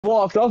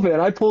walked off it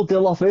and I pulled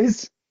Dill off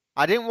his.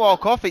 I didn't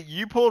walk off it.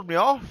 You pulled me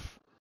off.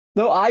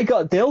 No, I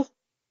got Dill.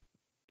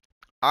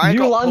 I You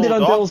got landed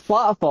pulled on Dill's off.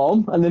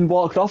 platform and then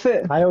walked off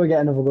it. I always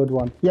get another good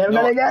one. Yeah, I'm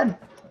No, gonna again.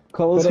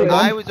 Close But with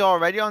I him. was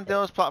already on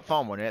Dill's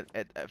platform when at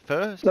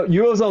first. No,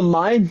 you was on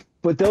mine,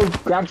 but Dill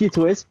grabbed you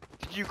to his.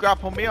 Did you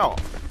grapple me off?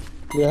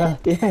 Yeah.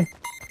 Yeah.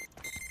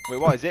 Wait,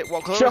 what is it?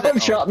 What colour is Sean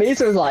it? shot me,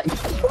 so I was like,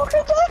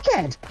 fucking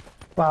dickhead.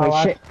 Wow, Wait,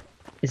 lad. shit.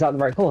 Is that the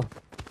right colour?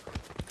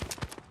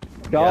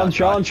 Yeah, Sean, that's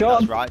Sean, right. Sean.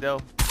 That's right,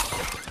 Dill.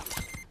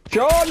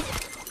 Sean!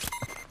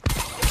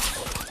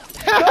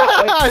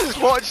 I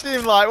just watched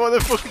him like, what the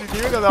fuck is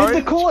he doing on Did the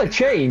orange? colour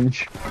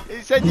change?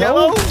 He said No.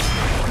 yellow.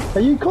 Are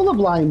you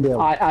colourblind,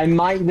 Bill? I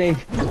might be.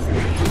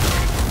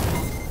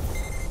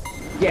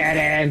 Get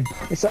him!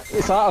 It's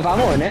out of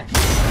ammo, isn't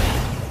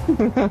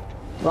it?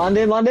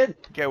 Landed.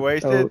 Get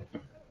wasted.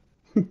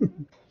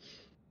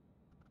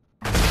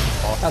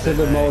 That's a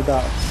good mode,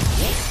 that.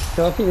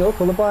 So I think you're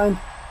colourblind.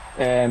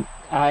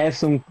 I have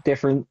some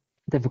different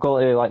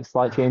difficulty, like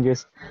slight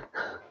changes.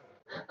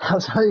 I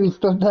was how you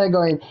stood there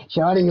going,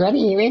 Sean, are you ready?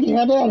 You ready?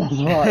 I thought,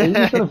 he's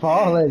just gonna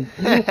fall in.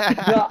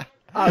 No,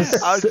 I was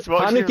just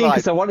watching him panicking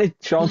because like- I wanted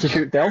Sean to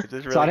shoot Dill, Is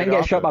this so I really didn't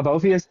gonna get shot by happen?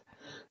 both of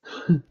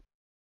you.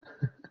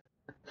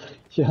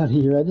 Sean, are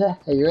you ready?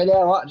 Are you ready?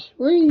 Watch.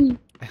 Whee!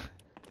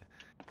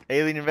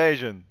 Alien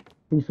invasion.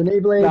 Infinity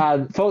Blade.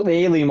 Nah, fuck the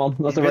alien one.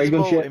 That's a ray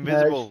gun shit.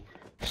 Invisible.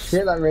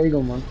 Shit that ray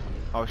gun, man.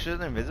 Oh, she's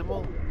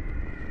invisible.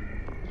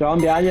 Sean,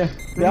 behind you.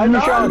 Behind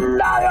you, Sean.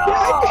 Behind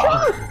you,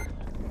 Sean.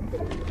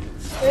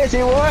 Yes,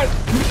 it worked.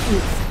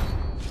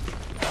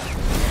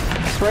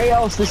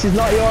 Kratos, this is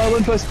not your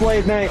Olympus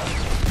blade, mate.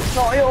 It's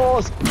not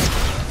yours.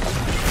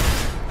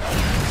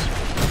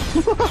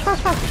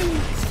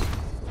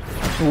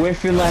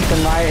 Whiffing left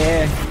and right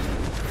here.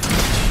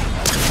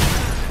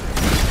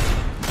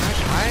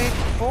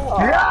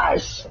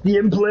 Yes! The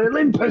Implant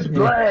Olympus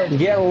Blade! You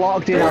get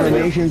locked in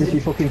animations if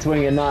you fucking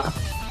swinging that.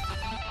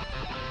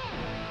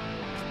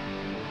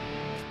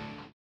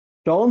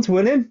 Sean's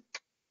winning.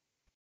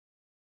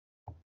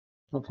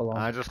 Not for long.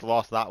 I just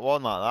lost that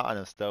one like that and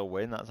I still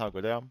win. That's how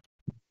good I am.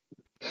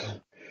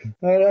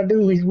 All I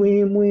do is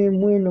win,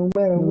 win, win, no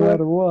matter No what.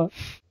 matter what.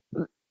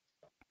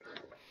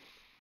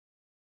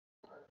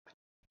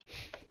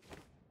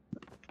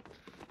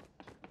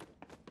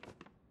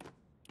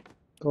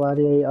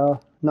 Gladiator,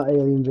 not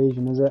Alien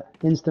Invasion, is it?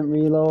 Instant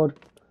reload.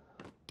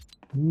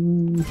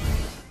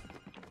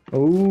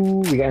 Oh,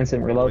 we get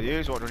instant What do reload. we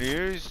use? What do we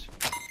use?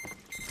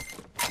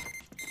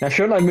 Now,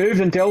 shouldn't I moved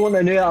until when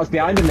they knew that I was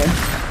behind him then?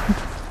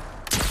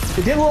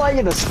 It didn't look like you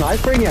had a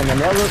sniper in you, and then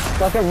it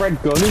looked like a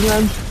red gun in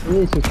them. You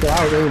need to get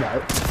out, you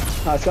know.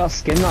 Oh, it's got a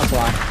skin, that's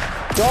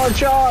why. Go on,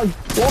 Sean!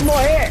 One more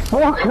hit!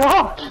 Oh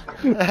god!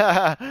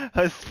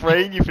 I was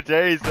spraying you for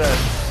days then.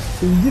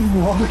 He's just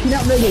walking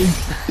at me.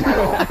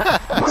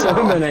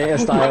 Terminator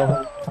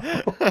style.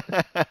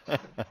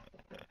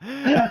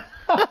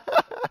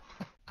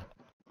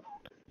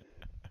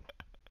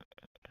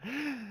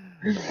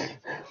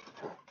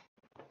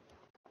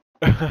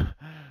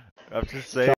 I'm just saying.